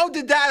 Yeah. How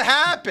did that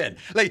happen?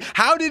 Like,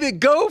 how did it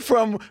go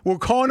from we're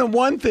calling them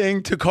one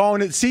thing to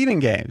calling it seeding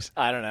games?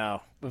 I don't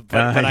know,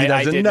 but He I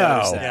doesn't did know.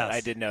 notice that. Yes.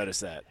 I did notice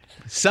that.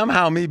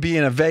 Somehow me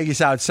being a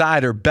Vegas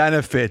outsider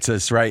benefits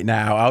us right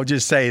now. I'll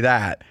just say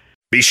that.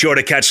 Be sure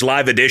to catch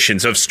live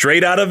editions of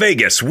Straight Outta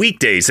Vegas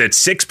weekdays at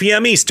 6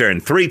 p.m. Eastern,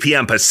 3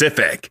 p.m.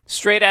 Pacific.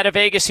 Straight out of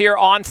Vegas here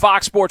on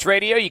Fox Sports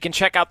Radio. You can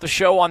check out the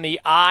show on the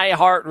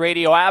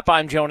iHeartRadio app.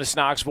 I'm Jonas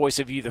Knox, voice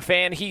of You, the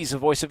fan. He's the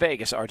voice of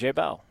Vegas, RJ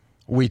Bell.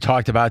 We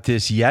talked about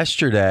this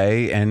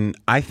yesterday, and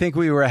I think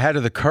we were ahead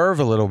of the curve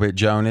a little bit,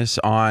 Jonas,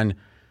 on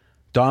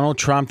Donald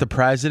Trump, the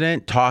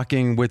president,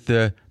 talking with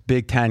the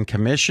Big Ten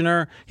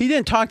commissioner. He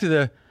didn't talk to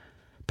the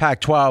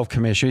Pac-12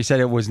 commissioner. He said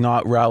it was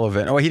not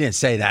relevant. Oh, he didn't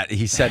say that.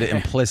 He said it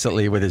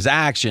implicitly with his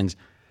actions.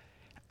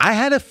 I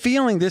had a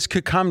feeling this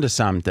could come to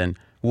something.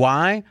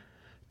 Why?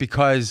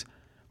 Because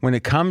when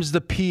it comes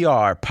to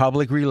PR,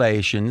 public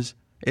relations,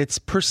 it's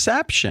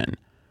perception.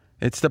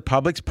 It's the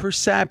public's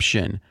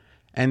perception.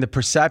 And the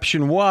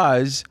perception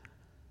was,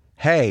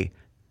 hey,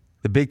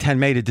 the Big Ten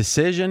made a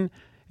decision.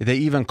 If they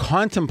even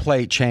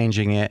contemplate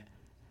changing it,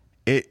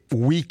 it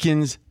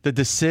weakens the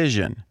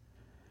decision.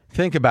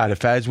 Think about it,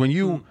 Fez. When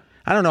you,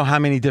 I don't know how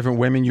many different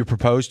women you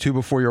proposed to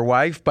before your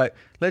wife, but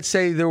let's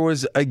say there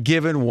was a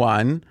given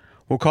one.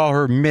 We'll call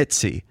her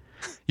Mitzi.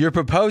 You're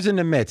proposing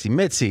to Mitzi.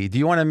 Mitzi, do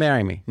you want to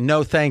marry me?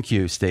 No, thank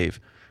you, Steve.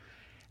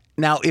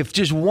 Now, if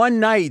just one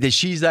night that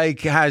she's like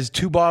has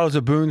 2 bottles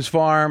of Boone's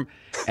Farm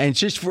and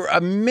just for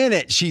a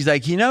minute she's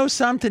like, you know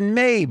something,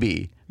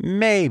 maybe.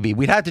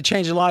 We'd have to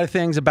change a lot of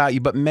things about you,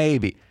 but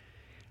maybe.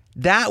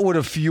 That would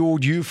have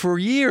fueled you for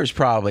years,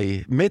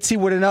 probably. Mitzi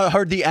would have not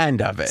heard the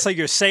end of it. So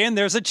you're saying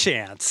there's a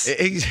chance.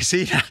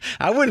 See,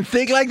 I wouldn't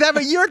think like that,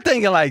 but you're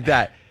thinking like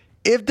that.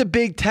 If the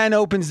Big Ten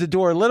opens the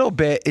door a little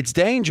bit, it's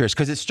dangerous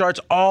because it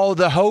starts all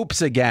the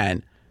hopes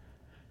again.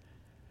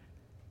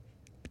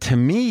 To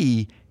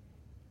me,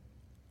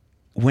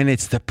 when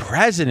it's the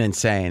president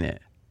saying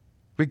it,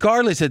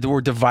 regardless that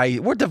we're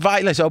divided. Like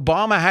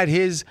Obama had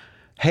his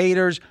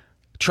haters,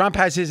 Trump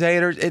has his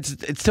haters.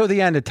 It's till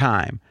the end of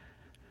time.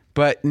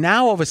 But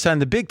now all of a sudden,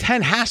 the Big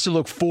Ten has to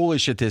look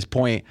foolish at this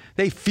point.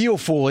 They feel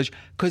foolish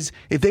because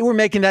if they were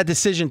making that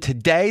decision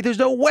today, there's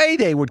no way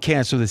they would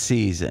cancel the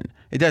season.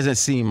 It doesn't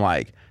seem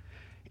like.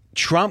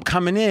 Trump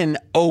coming in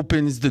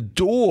opens the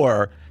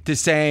door to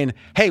saying,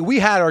 hey, we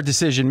had our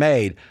decision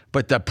made,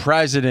 but the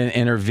president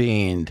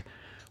intervened.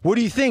 What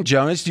do you think,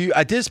 Jonas? Do you,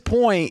 at this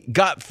point,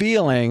 gut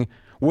feeling,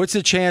 what's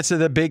the chance of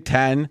the Big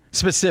Ten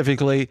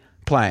specifically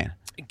playing?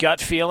 Gut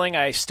feeling,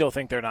 I still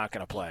think they're not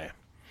going to play.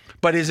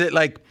 But is it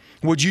like,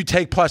 would you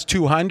take plus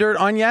 200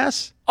 on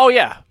yes? Oh,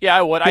 yeah. Yeah,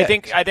 I would. Yeah. I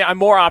think I'm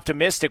more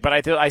optimistic,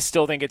 but I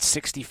still think it's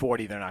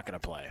 60-40 they're not going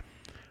to play.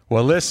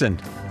 Well, listen,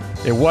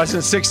 it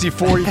wasn't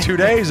 60-40 2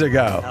 days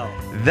ago.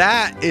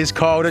 That is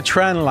called a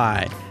trend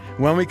line.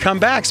 When we come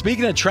back,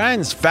 speaking of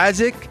trends,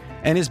 Fezzik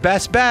and his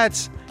best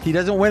bets. He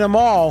doesn't win them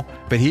all,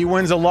 but he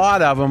wins a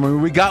lot of them.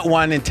 And we got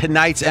one in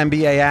tonight's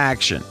NBA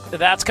action.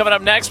 That's coming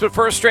up next, but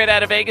first, Straight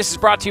Out of Vegas is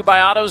brought to you by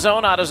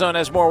AutoZone. AutoZone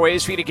has more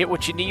ways for you to get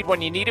what you need when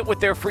you need it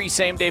with their free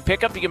same-day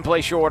pickup. You can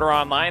place your order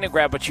online and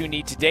grab what you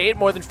need today at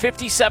more than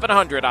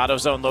 5,700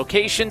 AutoZone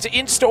locations,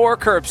 in-store,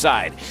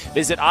 curbside.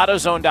 Visit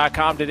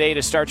AutoZone.com today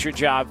to start your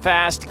job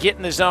fast. Get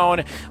in the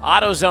zone.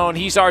 AutoZone,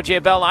 he's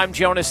RJ Bell. I'm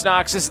Jonas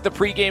Knox. This is the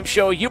pregame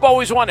show you've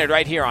always wanted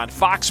right here on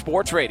Fox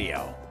Sports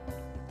Radio.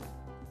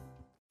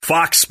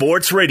 Fox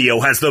Sports Radio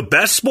has the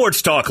best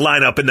sports talk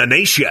lineup in the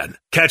nation.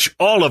 Catch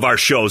all of our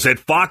shows at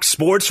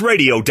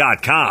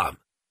foxsportsradio.com.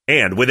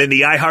 And within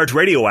the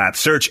iHeartRadio app,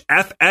 search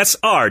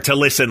FSR to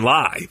listen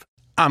live.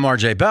 I'm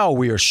RJ Bell.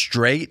 We are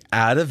straight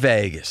out of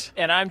Vegas.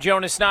 And I'm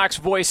Jonas Knox,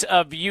 voice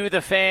of You,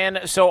 the fan.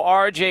 So,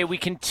 RJ, we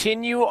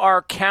continue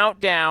our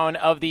countdown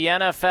of the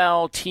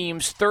NFL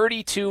teams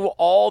 32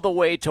 all the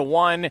way to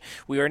 1.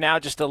 We are now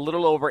just a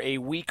little over a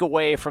week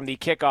away from the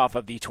kickoff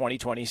of the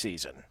 2020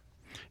 season.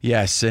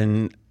 Yes,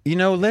 and,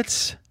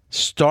 let's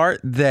start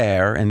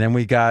there, and then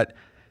we got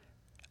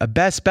a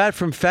best bet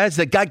from Feds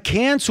that got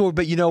canceled,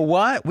 but you know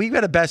what? We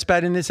got a best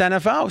bet in this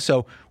NFL,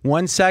 so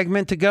one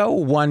segment to go,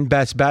 one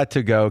best bet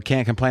to go.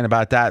 Can't complain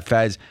about that,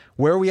 Feds.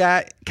 Where are we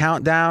at?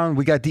 Countdown.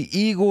 We got the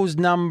Eagles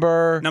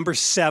number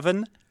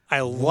 7.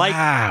 I like.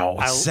 Wow,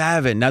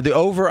 7. Now, the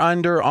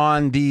over-under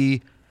on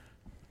the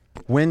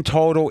win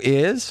total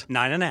is?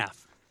 9.5.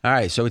 All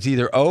right, so it's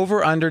either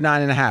over, under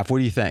 9.5. What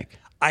do you think?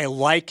 I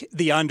like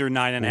the under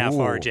 9.5, Ooh.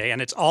 RJ,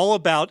 and it's all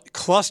about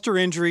cluster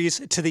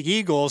injuries to the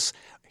Eagles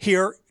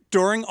here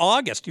during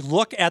August. You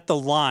look at the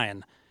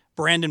line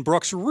Brandon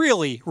Brooks,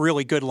 really,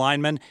 really good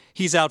lineman.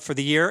 He's out for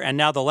the year. And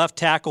now the left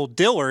tackle,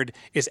 Dillard,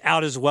 is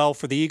out as well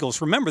for the Eagles.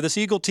 Remember, this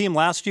Eagle team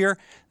last year,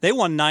 they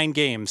won 9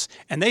 games,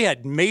 and they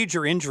had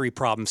major injury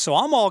problems. So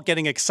I'm all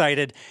getting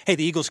excited. Hey,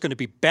 the Eagles going to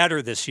be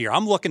better this year.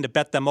 I'm looking to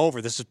bet them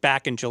over. This is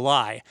back in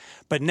July.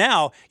 But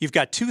now you've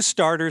got 2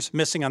 starters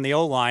missing on the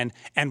O-line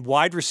and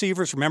wide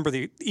receivers. Remember,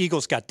 the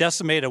Eagles got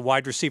decimated at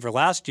wide receiver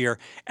last year,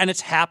 and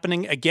it's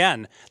happening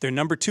again. Their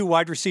number 2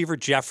 wide receiver,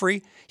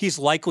 Jeffrey, he's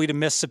likely to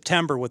miss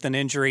September with an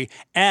injury.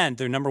 And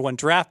their number 1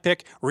 draft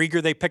pick,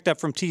 Rieger, they picked up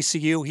from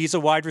TCU. He's a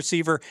wide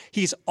receiver.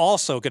 He's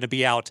also going to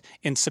be out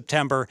in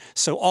September.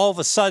 So all of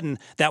a sudden,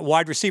 that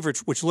wide receiver,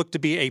 which looked to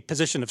be a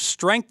position of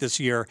strength this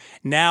year,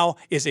 now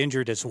is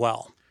injured as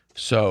well.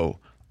 So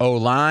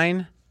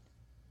O-line,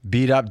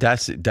 beat up,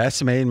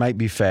 decimated might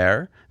be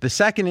fair. The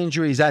second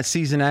injury, is that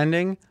season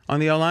ending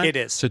on the O-line? It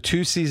is. So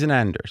 2 season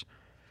enders.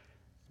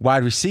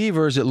 Wide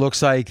receivers, it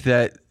looks like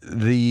that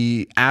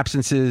the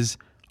absences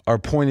are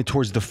pointed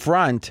towards the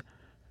front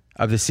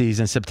of the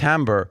season,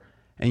 September.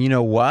 And you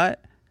know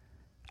what?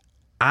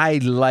 I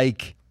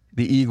like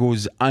the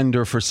Eagles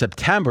under for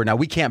September. Now,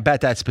 we can't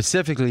bet that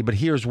specifically, but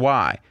here's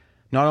why.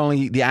 Not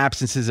only the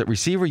absences at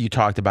receiver you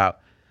talked about,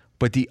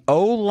 but the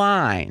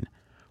O-line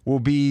will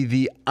be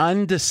the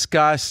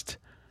undiscussed,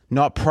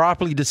 not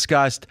properly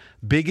discussed,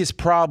 biggest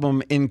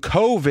problem in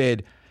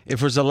COVID if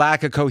there's a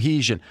lack of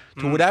cohesion.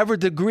 To whatever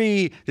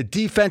degree the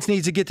defense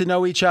needs to get to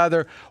know each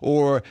other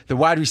or the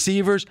wide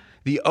receivers,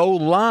 the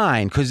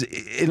O-line, because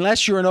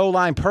unless you're an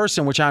O-line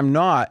person, which I'm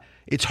not,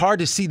 it's hard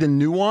to see the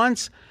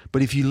nuance.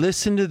 But if you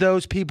listen to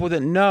those people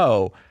that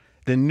know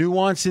the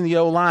nuance in the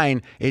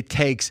O-line, it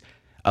takes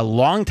a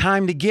long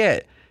time to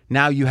get.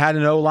 Now you had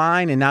an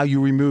O-line and now you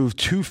remove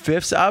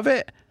 2/5 of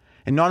it.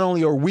 And not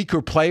only are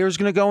weaker players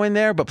going to go in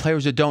there, but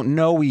players that don't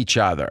know each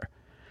other.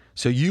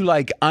 So you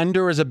like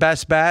under as a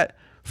best bet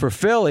for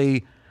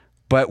Philly,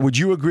 but would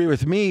you agree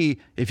with me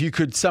if you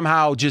could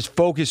somehow just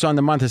focus on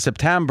the month of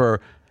September,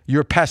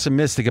 you're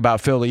pessimistic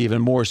about Philly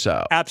even more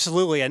so?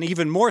 Absolutely, and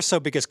even more so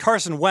because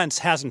Carson Wentz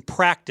hasn't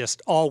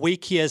practiced all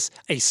week. He has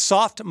a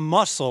soft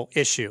muscle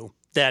issue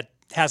that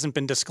hasn't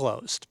been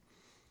disclosed.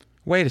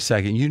 Wait a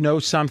second. You know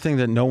something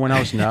that no one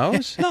else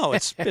knows? No,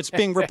 it's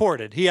being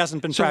reported. He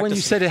hasn't been So practicing. when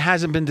you said it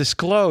hasn't been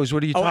disclosed,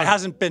 what are you talking it about?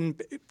 hasn't been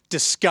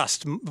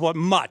discussed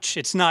much.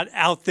 It's not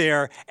out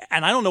there,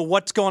 and I don't know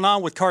what's going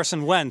on with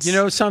Carson Wentz. You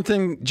know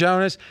something,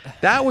 Jonas?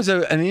 That was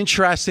an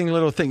interesting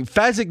little thing.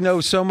 Fezzik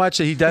knows so much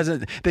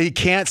that he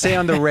can't say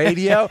on the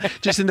radio.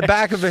 Just in the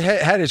back of his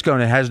head, it's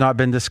going, it has not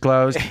been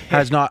disclosed,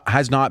 has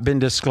not been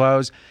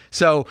disclosed.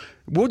 So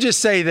we'll just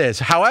say this.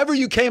 However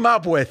you came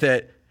up with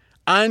it,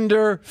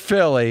 under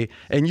Philly,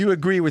 and you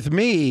agree with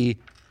me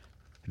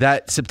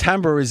that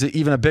September is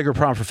even a bigger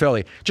problem for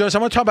Philly. Jonas, I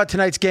want to talk about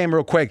tonight's game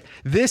real quick.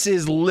 This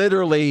is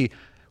literally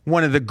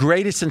one of the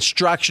greatest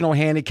instructional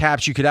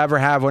handicaps you could ever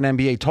have on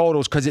NBA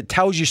totals because it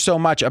tells you so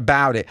much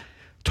about it.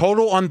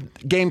 Total on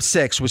Game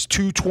 6 was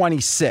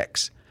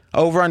 226,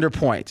 over-under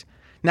points.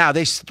 Now,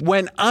 they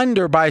went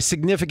under by a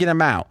significant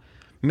amount.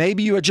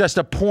 Maybe you adjust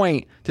a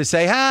point to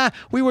say,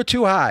 we were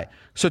too high,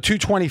 so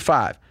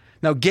 225.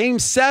 Now, Game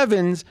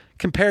 7s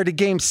compared to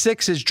Game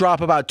 6s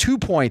drop about 2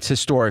 points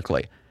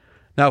historically.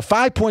 Now,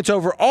 5 points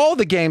over all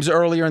the games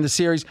earlier in the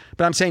series,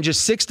 but I'm saying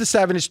just 6 to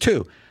 7 is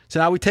 2. So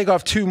now we take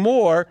off 2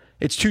 more,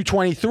 it's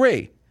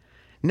 223.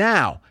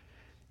 Now,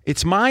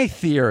 it's my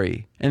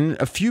theory,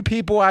 and a few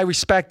people I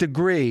respect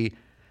agree,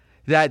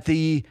 that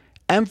the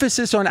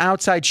emphasis on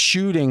outside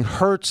shooting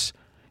hurts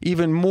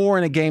even more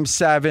in a Game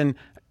 7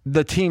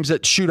 the teams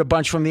that shoot a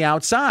bunch from the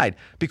outside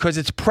because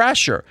it's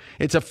pressure.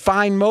 It's a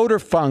fine motor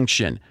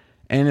function.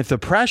 And if the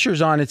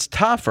pressure's on, it's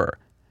tougher.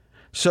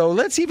 So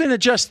let's even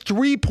adjust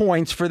 3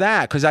 points for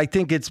that because I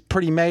think it's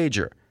pretty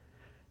major.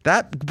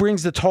 That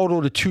brings the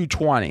total to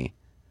 220.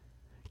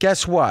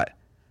 Guess what?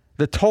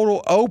 The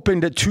total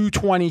opened at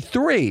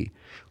 223.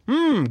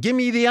 Give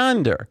me the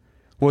under.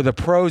 Well, the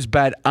pros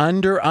bet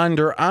under. And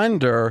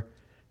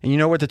you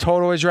know what the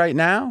total is right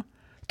now?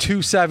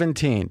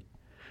 217.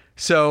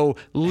 So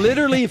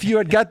literally, if you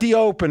had got the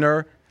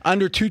opener,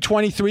 under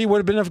 223 would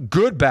have been a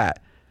good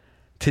bet.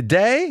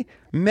 Today,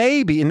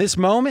 maybe, in this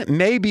moment,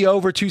 maybe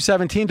over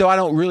 217, though I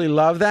don't really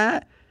love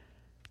that.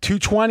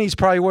 220 is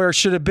probably where it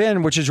should have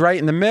been, which is right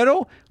in the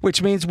middle,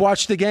 which means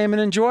watch the game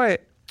and enjoy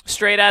it.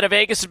 Straight Out of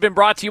Vegas has been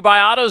brought to you by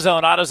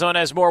AutoZone. AutoZone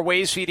has more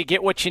ways for you to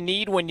get what you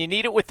need when you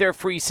need it with their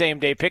free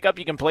same-day pickup.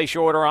 You can place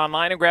your order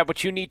online and grab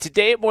what you need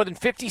today at more than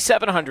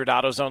 5,700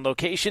 AutoZone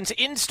locations,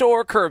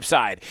 in-store,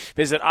 curbside.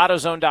 Visit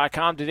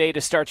AutoZone.com today to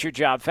start your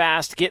job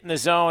fast. Get in the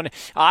zone.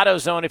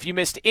 AutoZone, if you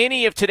missed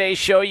any of today's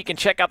show, you can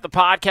check out the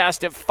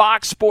podcast at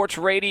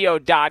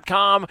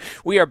FoxSportsRadio.com.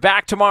 We are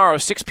back tomorrow,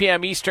 6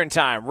 p.m. Eastern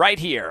Time, right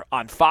here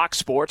on Fox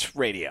Sports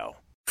Radio.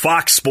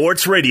 Fox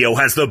Sports Radio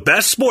has the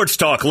best sports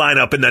talk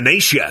lineup in the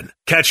nation.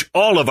 Catch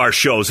all of our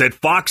shows at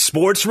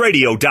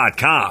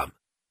foxsportsradio.com.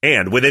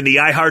 And within the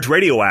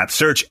iHeartRadio app,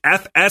 search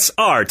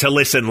FSR to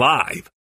listen live.